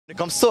When it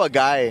comes to a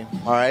guy,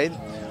 all right,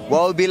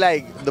 what would be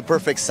like the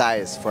perfect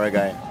size for a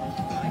guy?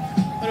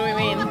 What do we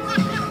mean?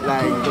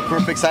 Like the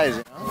perfect size,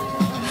 you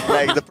know?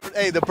 Like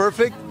the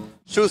perfect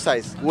shoe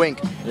size.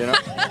 Wink, you know?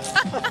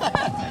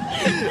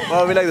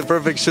 What would be like the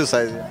perfect shoe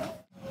size? You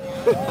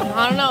know?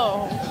 I don't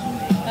know.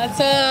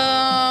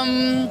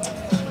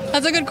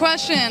 That's a good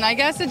question. I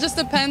guess it just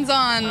depends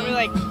on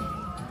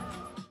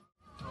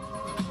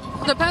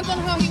depends on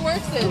how he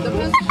works it.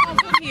 Depends on how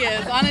good he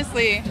is,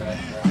 honestly.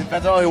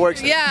 Depends on how he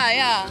works it.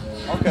 Yeah.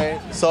 Okay,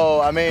 so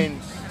I mean,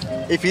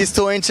 if he's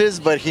 2 inches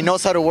but he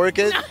knows how to work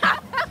it.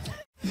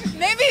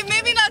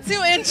 Maybe not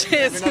 2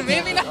 inches.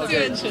 Maybe not 2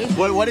 inches.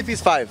 What if he's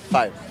 5?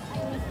 5.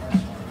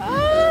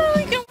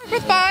 He can work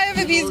with 5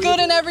 if he's good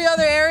in every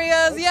other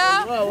areas.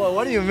 Yeah. Well,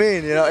 what do you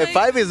mean? You know, if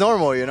 5 is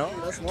normal, you know,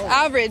 that's normal.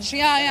 Average.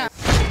 Yeah.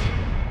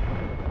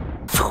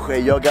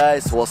 Hey yo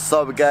guys, what's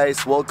up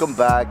guys? Welcome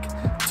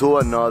back to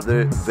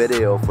another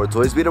video. For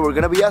today's video, we're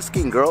gonna be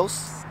asking girls,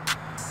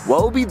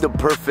 what would be the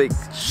perfect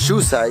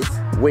shoe size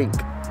wink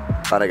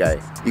on a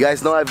guy? You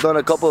guys know I've done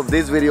a couple of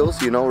these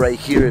videos, you know, right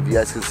here if you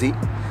guys can see.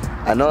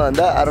 And other than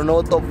that, I don't know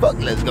what the fuck.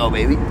 Let's go,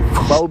 baby.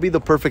 What would be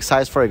the perfect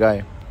size for a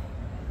guy?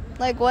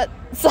 Like what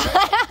size?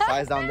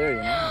 Size down there,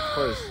 you know, of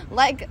course.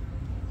 Like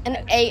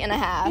an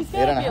 8.5. He's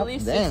gotta be at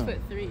least Damn.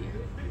 6'3".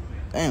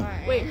 Damn.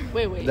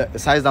 Wait. The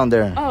size down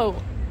there. Oh.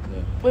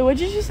 Wait, what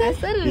did you say? I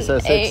said You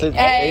said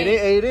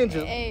 8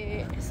 inches.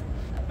 8.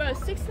 About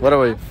 6 and What a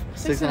are we?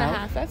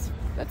 half. 6.5.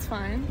 That's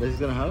fine.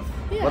 6.5?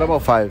 Yeah. What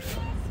about 5?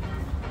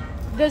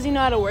 Does he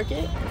know how to work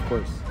it? Of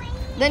course.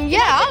 Then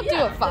yeah, I'll do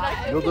a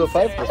 5. You'll do a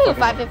 5? I'll do a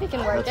 5 if he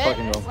can work Let's it.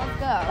 fucking go. Let's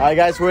go. Alright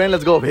guys, we're in.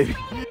 Let's go, baby.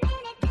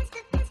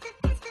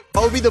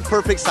 What would be the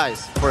perfect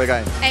size for a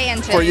guy? 8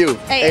 inches. For you?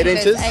 8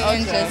 inches. 8 8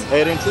 inches.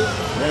 8 inches?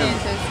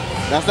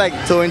 Damn. That's like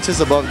 2 inches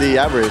above the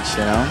average,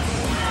 you know?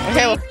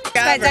 Okay, well,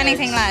 Expect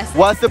anything less.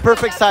 What's the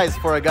perfect size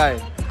for a guy?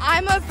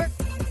 I'm a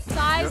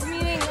size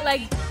meaning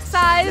like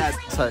size. Yeah,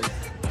 size.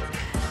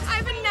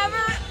 I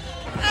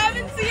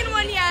haven't seen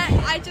one yet.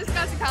 I just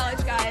got to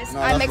college, guys. No,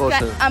 that's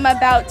bullshit. I'm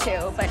about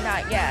to, but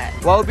not yet.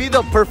 What would be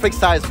the perfect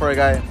size for a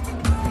guy?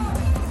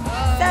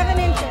 7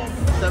 inches.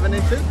 7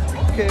 inches?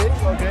 Okay.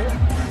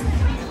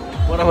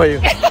 What about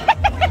you?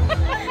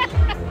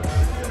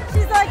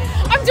 She's like,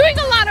 I'm doing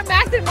a lot of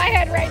math in my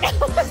head right now.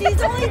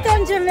 she's only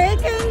done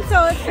Jamaican,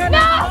 so it's kind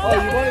of. Oh,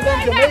 you've only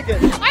done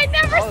Jamaican? I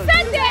never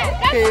said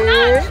that. Okay.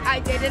 That's not. I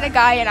dated a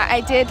guy and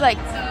I did like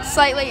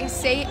slightly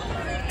say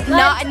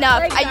not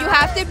enough. You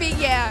have to be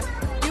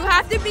You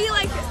have to be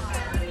like.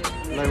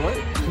 Like what?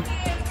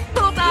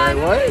 Hold on. Like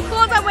what?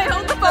 Hold on. Wait.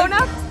 Hold the phone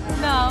up.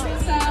 No.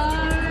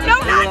 No.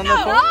 on the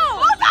phone?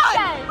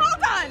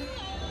 Hold on.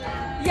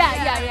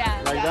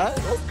 Yeah. Like that?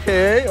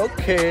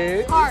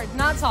 Okay. Hard,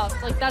 not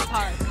soft. Like that's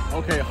hard.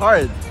 Okay,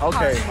 hard.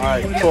 Okay,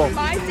 alright, cool.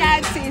 My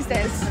dad sees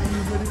this.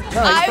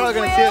 No, he's probably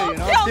gonna see it, you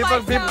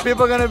know?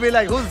 People are gonna be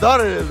like, whose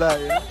daughter is that?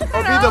 You know? What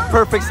would be the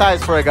perfect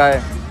size for a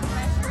guy?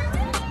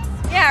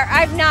 Yeah,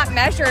 I've not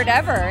measured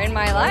ever in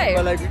my life.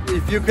 But like,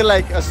 if you could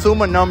like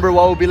assume a number,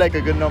 what would be like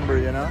a good number,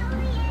 you know?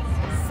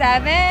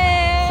 7.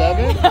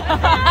 7?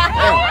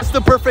 Yeah, what's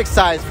the perfect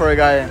size for a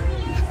guy?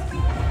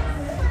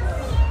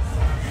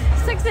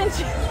 6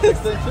 inches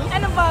 6 inches?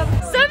 and above.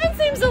 7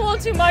 seems a little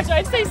too much.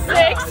 I'd say 6.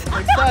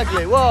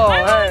 Exactly. Whoa,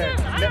 hey.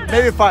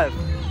 Maybe 5.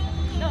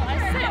 No,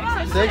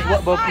 I said 6?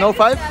 What, but no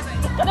 5?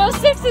 No,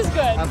 6 is good.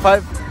 And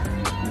 5?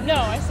 No,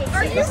 I said 6.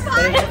 Are you 5? Is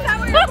that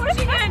what you're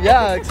pushing in?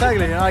 Yeah,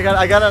 exactly. You know,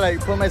 I gotta like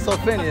put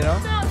myself in, you know?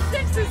 No,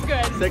 6 is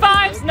good. 6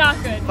 5's not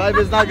good. 5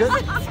 is not good?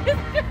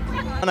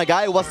 On a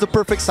guy, what's the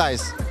perfect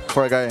size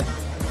for a guy?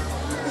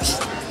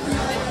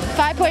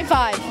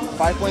 5.5.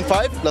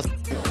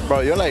 5.5? Bro,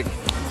 you're like,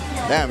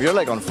 damn, you're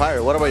like on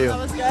fire. What about you?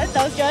 That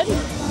was good.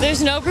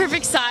 There's no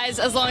perfect size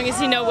as long as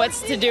you know what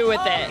to do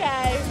with it.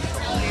 Okay.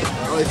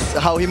 Oh, it's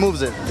how he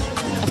moves it.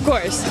 Of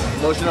course.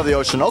 Motion of the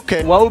ocean.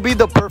 Okay. What would be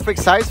the perfect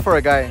size for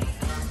a guy?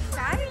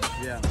 Size?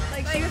 Yeah.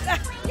 Like shoe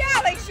size?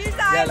 Yeah, like shoe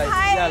size. Yeah, like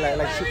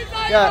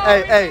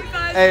height.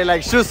 hey,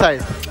 like shoe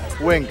size.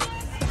 Wink.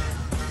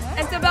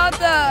 It's about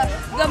the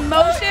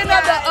motion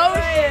of the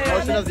ocean.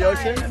 Motion of the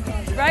ocean.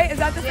 Right? Is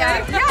that the same?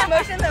 Yeah,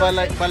 motion of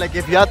the But like,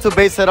 if you had to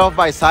base it off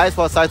by size,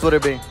 what size would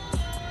it be?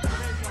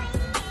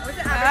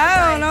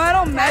 I don't know. I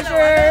don't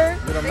measure.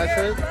 You don't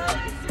measure it?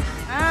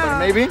 I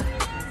Maybe.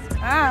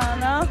 don't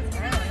know.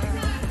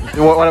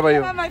 What about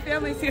you? My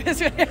family see this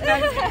video.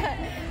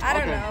 I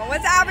don't know.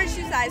 What's the average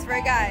shoe size for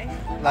a guy?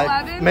 Like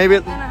 11? maybe.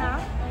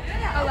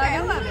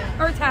 11?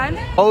 Or 10?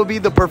 What would be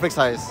the perfect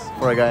size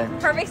for a guy?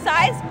 Perfect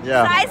size?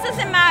 Yeah. Size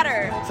doesn't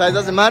matter. Size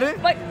doesn't matter?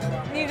 But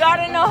you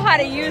gotta know how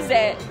to use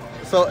it.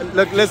 So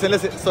look, listen.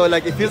 So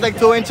like, if it's like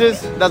 2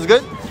 inches, that's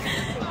good.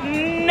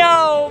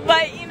 No,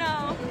 but you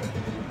know.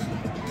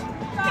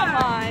 Come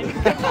on.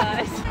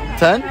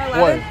 10?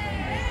 11? What?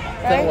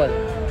 10 Right? what?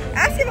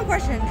 Ask him a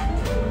question.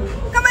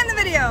 Come in the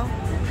video.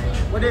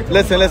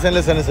 Listen.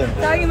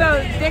 Talking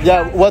about dick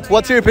Yeah, size.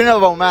 what's your opinion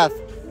about math?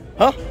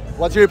 Huh?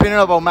 What's your opinion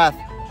about math?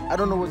 I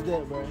don't know what's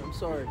that, bro. I'm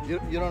sorry. You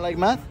don't like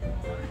math?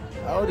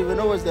 I don't even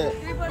know what's that.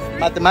 3 + 3?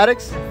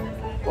 Mathematics?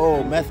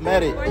 Oh,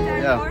 mathematics. 4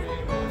 times Yeah. 4?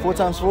 4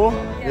 times 4?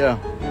 Yeah.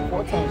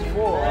 4 times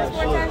 4.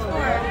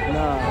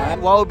 Nah.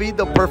 What would be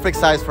the perfect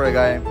size for a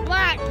guy?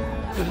 Black.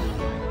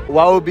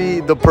 What would be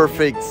the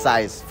perfect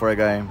size for a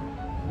guy?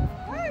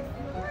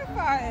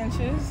 5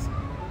 inches.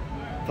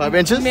 5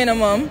 inches?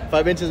 Minimum.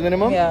 5 inches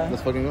minimum? Yeah.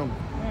 Let's fucking go.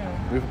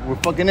 We're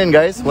fucking in,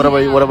 guys. What about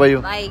you? What about you?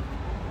 Like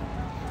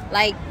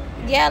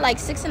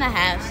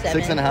 6.5,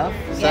 7. 6.5?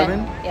 7?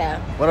 Yeah.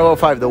 What about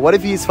 5 though? What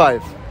if he's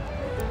 5?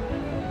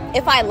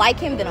 If I like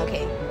him, then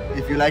okay.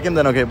 If you like him,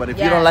 then okay. But if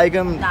you Yeah. don't like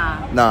him,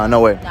 Nah. no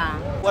way. Nah.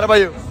 What about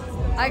you?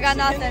 I got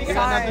nothing.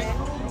 Sorry.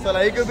 So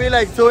like, it could be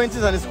like 2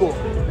 inches and it's cool.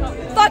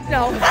 Fuck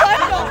no.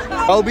 Fuck no.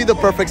 What would be the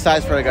perfect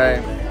size for a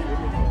guy?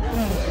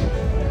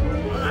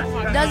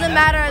 Doesn't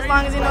matter as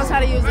long as he knows how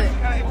to use it.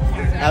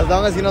 As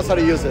long as he knows how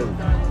to use it.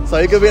 So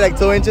it could be like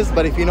 2 inches,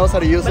 but if he knows how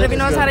to use But it, if he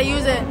knows how to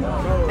use it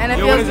and it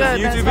Yo, feels what is this,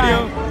 good, that's YouTube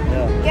fine.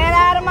 video? Get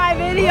out of my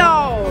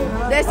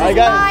video. This Hi, is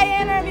guys.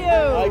 my interview.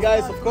 Alright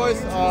guys, of course,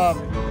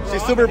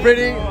 she's super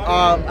pretty.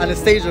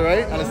 Anastasia,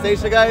 right?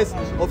 Anastasia, guys.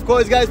 Of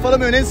course, guys, follow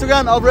me on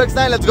Instagram,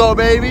 Albrecht9. Let's go,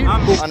 baby.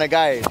 On a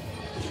guy,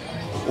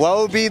 what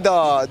would be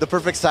the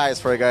perfect size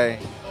for a guy?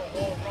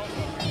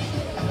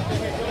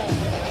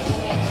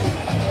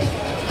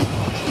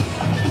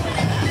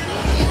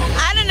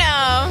 I don't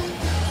know,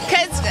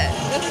 cause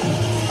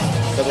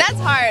that's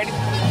hard.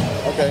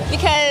 Okay.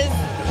 Because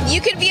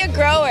you could be a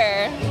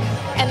grower,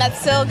 and that's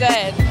still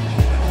good.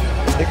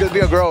 It could be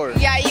a grower.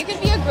 Yeah, you could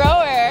be a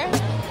grower,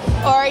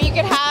 or you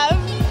could have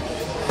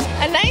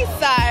a nice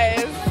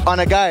size. On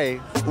a guy,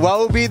 what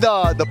would be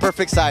the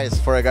perfect size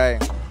for a guy?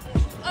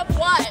 Of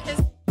what?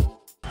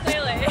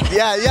 Clearly.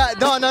 Yeah.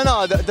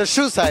 No. The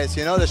shoe size,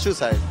 you know, the shoe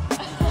size.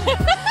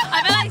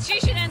 I feel like she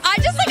should answer. I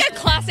just like a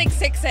classic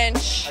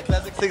 6-inch. A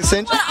classic 6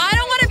 inch. But I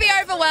don't want to be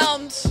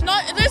overwhelmed.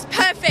 Not just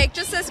perfect,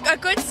 just a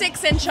good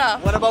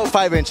 6-incher. What about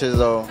 5 inches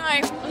though?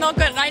 No, not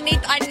good. I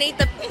need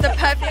the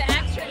perfect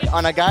extra.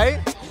 On a guy,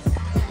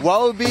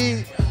 what would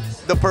be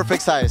the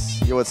perfect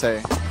size, you would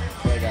say?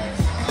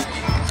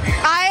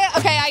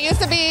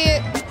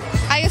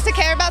 I used to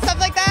care about stuff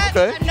like that.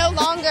 Okay. I'm no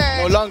longer.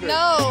 No longer?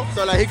 No.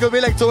 So like he could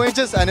be like 2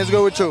 inches and it's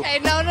good with 2. Okay,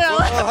 no. Oh,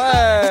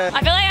 hey. I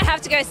feel like I have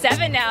to go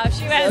 7 now if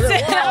she went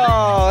 7.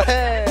 Oh,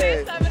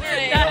 hey. 7 or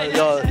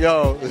 8.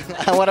 Yo.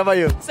 What about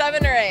you?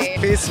 7 or 8.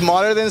 He's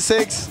smaller than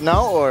 6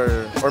 now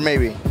or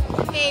maybe?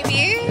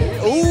 Maybe.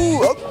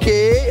 Ooh,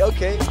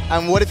 okay.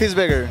 And what if he's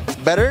bigger?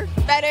 Better?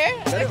 Better.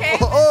 Okay.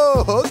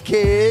 Oh,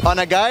 okay. On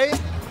a guy,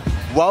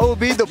 what would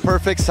be the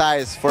perfect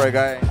size for a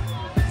guy?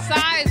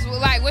 Size,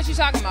 like what you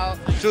talking about?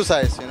 Shoe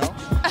size, you know?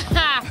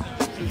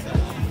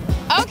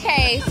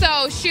 Okay,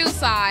 so shoe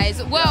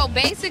size. Well,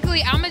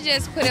 basically, I'ma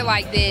just put it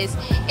like this.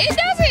 It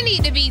doesn't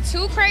need to be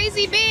too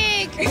crazy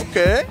big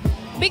Okay.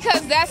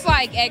 because that's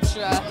like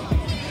extra.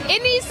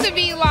 It needs to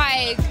be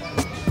like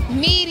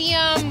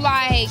medium,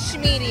 like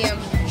schmedium.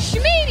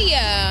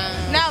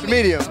 Not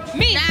Medium.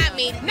 Not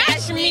medium. Not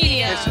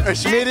schmedium.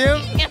 It's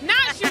medium?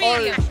 Not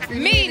schmedium.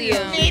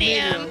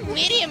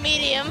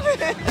 Medium.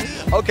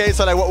 Okay,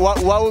 so like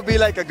what would be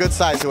like a good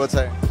size, you would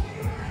say?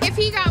 If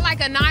he got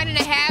like a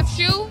 9.5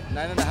 shoe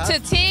 9.5? to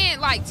 10,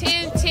 like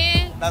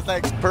 10. That's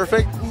like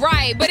perfect?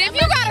 Right, but if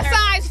you got a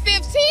size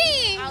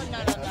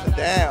 15,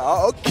 Damn,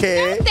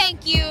 okay.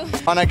 thank you.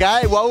 On a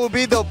guy, what would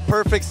be the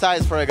perfect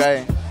size for a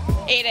guy?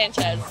 8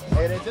 inches.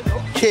 8 inches?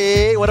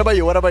 Okay, what about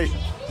you?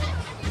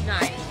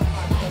 9.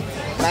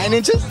 9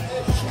 inches?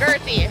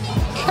 Girthy.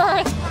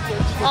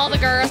 Girth. All the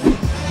girth.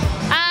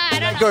 I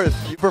don't know.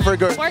 Girth. You prefer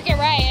girth? Work it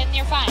right and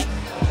you're fine.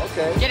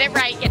 Okay. Get it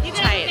right. Get it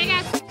tight. They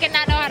got f***ing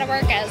not know how to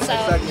work it, so.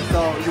 Exactly.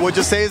 So, would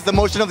you say it's the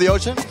motion of the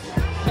ocean?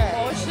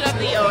 Ocean of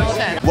the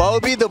ocean. What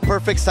would be the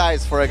perfect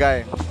size for a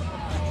guy?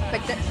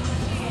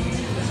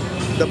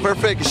 The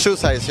perfect shoe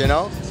size, you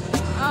know?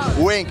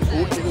 Wink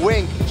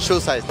shoe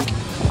size.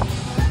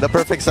 The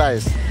perfect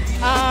size.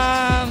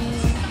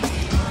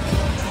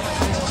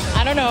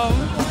 I don't know.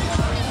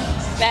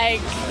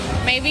 Like,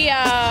 maybe,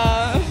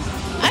 I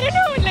don't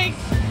know, like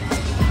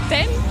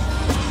 10?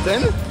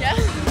 10? Yeah.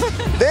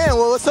 Damn,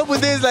 well, what's up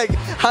with these like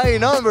high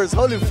numbers?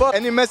 Holy fuck.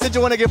 Any message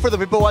you want to give for the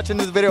people watching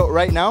this video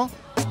right now?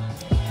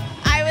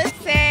 I would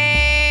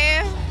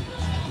say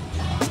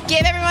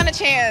give everyone a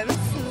chance.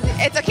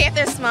 It's okay if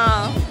they're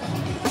small.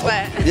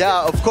 But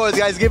Yeah, of course,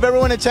 guys. Give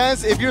everyone a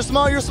chance. If you're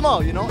small, you're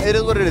small. You know, it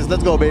is what it is.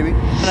 Let's go, baby.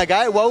 And a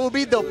guy, what would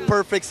be the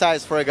perfect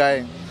size for a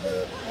guy?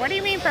 What do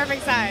you mean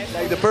perfect size?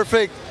 Like the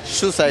perfect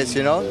shoe size,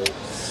 you know?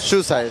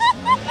 Shoe size.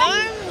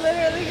 I'm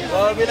literally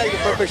What would be like the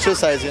perfect shoe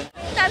size? Yeah?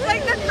 that's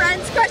like the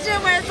French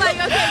question where it's like,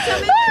 okay,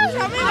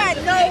 tell me what.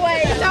 No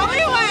way. Tell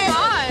me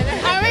what.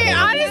 I mean,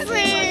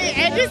 honestly,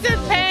 it just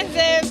depends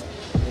if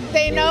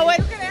they know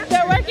what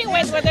they're working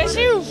with their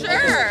shoe.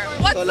 Sure.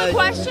 What's So, the like-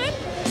 question?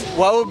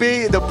 What would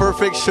be the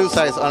perfect shoe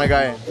size on a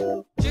guy?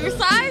 Shoe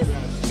size?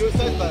 Shoe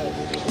size,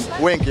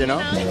 but wink, you know?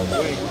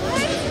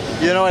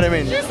 Wink. You know what I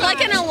mean? Like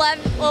an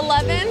 11.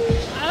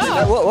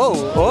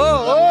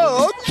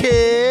 Whoa,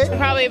 okay.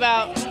 Probably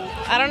about,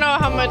 I don't know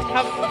how much.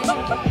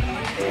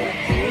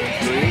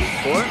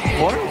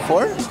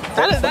 Four?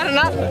 That is not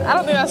enough. I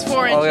don't think that's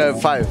 4 inches. Okay,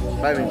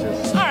 5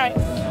 inches. All right.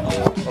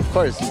 Of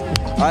course.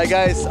 Alright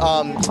guys,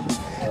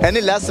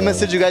 any last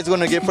message you guys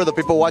want to give for the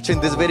people watching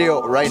this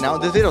video right now?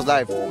 This video's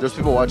live. There's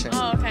people watching.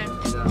 Oh, okay.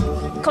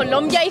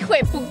 Colombia, hijo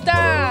de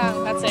puta.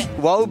 That's it.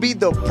 What would be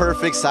the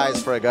perfect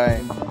size for a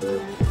guy?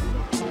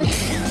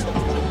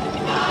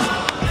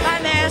 My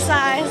man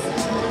size.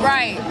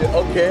 Right.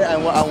 Okay,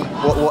 and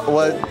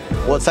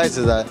what size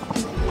is that?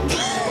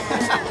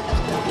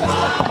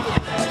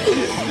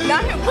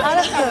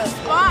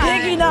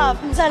 Big enough.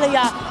 I'm telling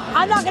y'all.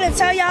 I'm not gonna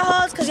tell y'all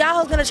hoes because y'all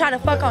hoes gonna try to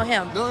fuck on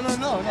him. No.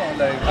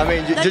 Like, I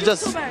mean, The you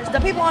just. YouTubers, the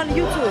people on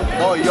YouTube.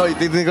 Oh, yo, you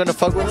think they're gonna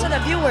fuck with To him? the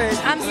viewers.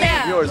 I'm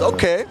saying. Yours,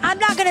 okay. I'm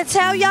not gonna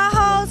tell y'all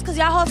hoes because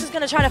y'all hoes is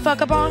gonna try to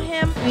fuck up on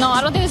him. No,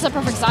 I don't think it's a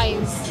perfect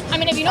size. I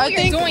mean, if you know what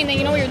you're doing, then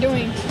you know what you're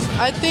doing.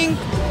 I think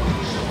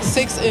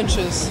 6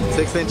 inches.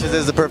 6 inches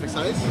is the perfect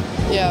size.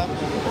 Yeah.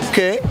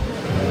 Okay.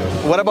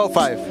 What about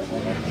 5?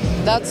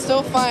 That's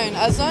still fine.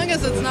 As long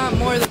as it's not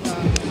more than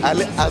that.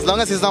 As long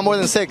as it's not more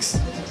than 6.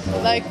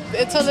 Like,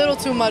 it's a little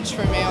too much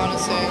for me,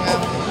 honestly.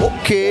 Yeah.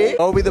 Okay.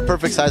 What would be the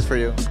perfect size for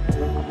you?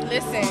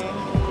 Listen,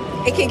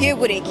 it can give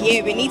what it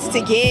give. It needs to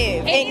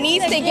give. It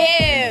needs to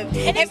give.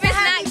 If it's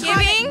not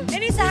giving, it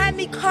needs to have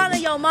me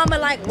calling your mama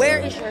like, where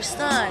is your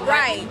son?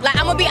 right. Like,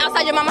 I'm gonna be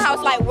outside your mama's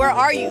house like, where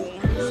are you?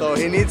 So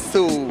he needs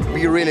to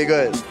be really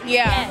good.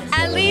 Yeah. Yes.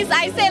 At least,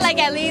 I say like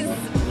at least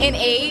an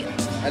 8.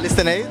 At least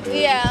an 8?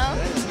 Yeah.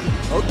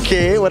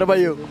 Okay. What about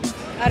you?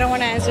 I don't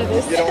want to answer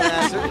this. You don't want to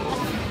answer?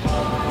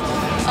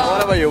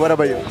 What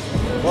about you?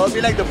 What would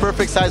be like the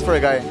perfect size for a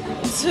guy?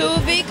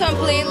 To be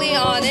completely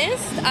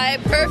honest, I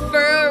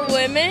prefer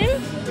women.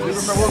 You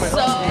prefer women?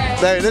 So,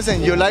 Hey,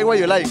 listen, you like what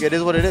you like. It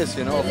is what it is,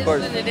 you know, of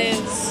course. it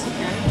is.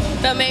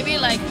 But maybe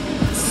like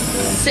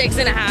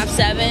 6.5,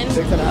 7.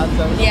 6.5,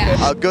 7?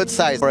 Yeah. A good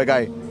size for a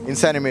guy in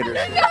centimeters.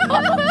 I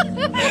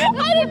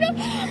don't know.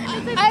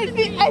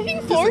 I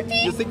think 40.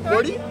 You think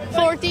 40?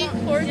 40,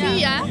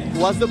 yeah.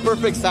 What's the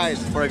perfect size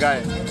for a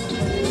guy?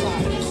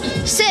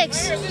 6.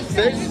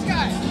 6?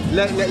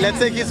 Let's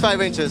say he's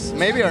 5 inches.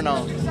 Maybe or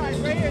no?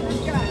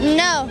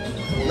 No.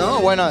 No?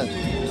 Why not?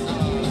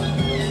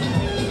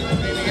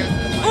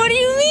 What do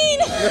you mean?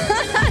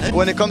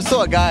 When it comes to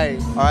a guy,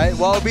 alright,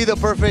 what would be the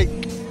perfect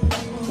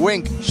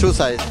wink shoe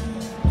size?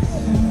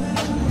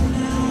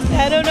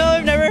 I don't know.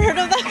 I've never heard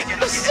of that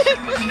question.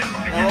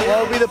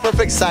 What would be the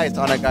perfect size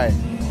on a guy?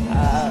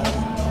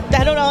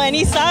 I don't know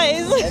any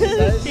size.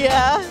 size?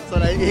 Yeah. So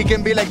like, he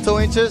can be like 2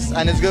 inches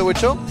and it's good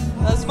with you?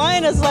 That's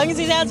fine as long as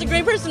he has a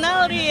great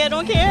personality. I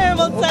don't care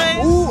about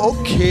size. Ooh,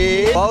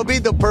 okay. What would be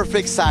the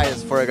perfect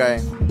size for a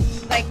guy?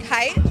 Like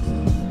height?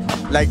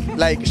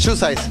 Like shoe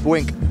size,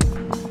 wink.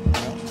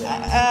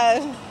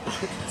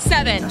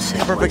 7.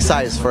 Perfect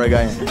size for a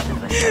guy.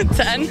 10.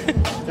 10?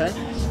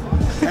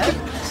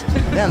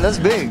 Damn, that's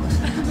big.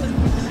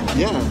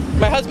 Yeah.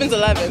 My husband's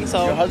 11,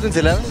 so. Your husband's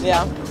 11?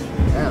 Yeah.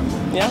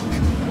 Damn. Yeah.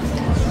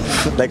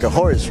 Like a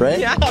horse, right?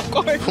 Yeah, of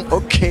course.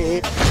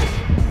 Okay.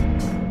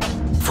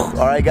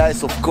 Alright guys,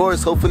 so of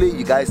course, hopefully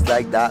you guys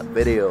liked that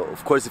video.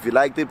 Of course, if you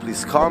liked it,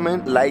 please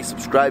comment, like,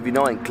 subscribe, you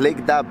know, and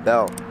click that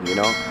bell, you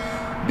know.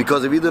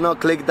 Because if you do not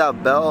click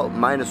that bell,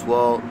 might as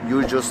well,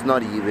 you're just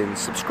not even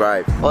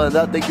subscribed. Other than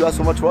that, thank you all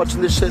so much for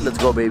watching this shit. Let's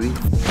go, baby.